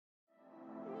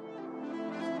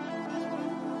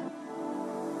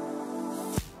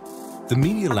The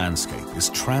media landscape is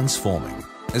transforming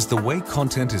as the way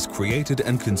content is created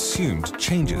and consumed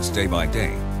changes day by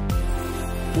day.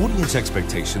 Audience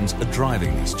expectations are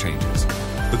driving these changes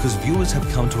because viewers have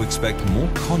come to expect more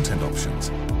content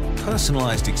options,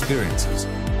 personalized experiences,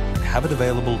 and have it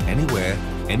available anywhere,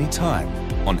 anytime,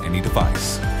 on any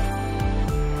device.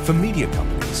 For media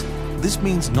companies, this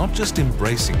means not just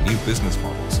embracing new business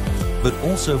models, but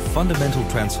also fundamental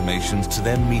transformations to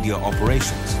their media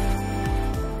operations.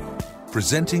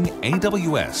 Presenting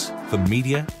AWS for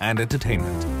media and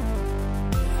entertainment.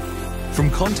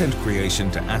 From content creation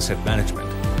to asset management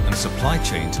and supply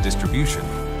chain to distribution,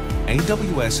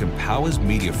 AWS empowers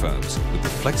media firms with the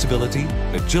flexibility,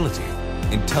 agility,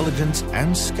 intelligence,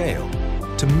 and scale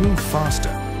to move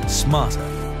faster, smarter,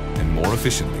 and more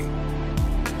efficiently.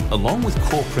 Along with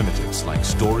core primitives like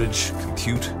storage,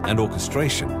 compute, and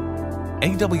orchestration,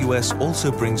 AWS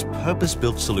also brings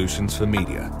purpose-built solutions for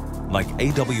media like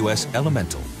AWS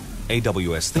Elemental,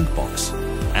 AWS ThinkBox,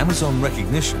 Amazon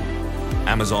Rekognition,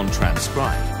 Amazon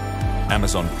Transcribe,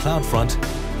 Amazon CloudFront,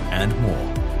 and more,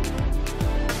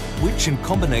 which in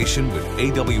combination with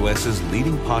AWS's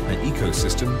leading partner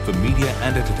ecosystem for media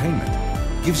and entertainment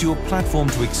gives you a platform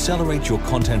to accelerate your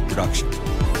content production,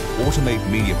 automate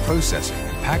media processing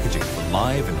and packaging for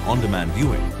live and on-demand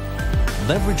viewing,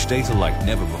 leverage data like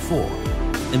never before,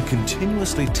 and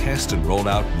continuously test and roll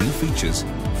out new features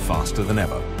faster than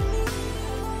ever.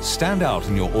 Stand out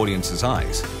in your audience's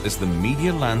eyes as the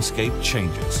media landscape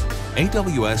changes.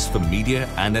 AWS for media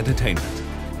and entertainment,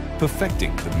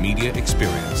 perfecting the media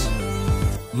experience.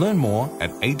 Learn more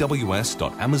at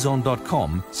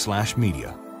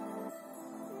aws.amazon.com/media.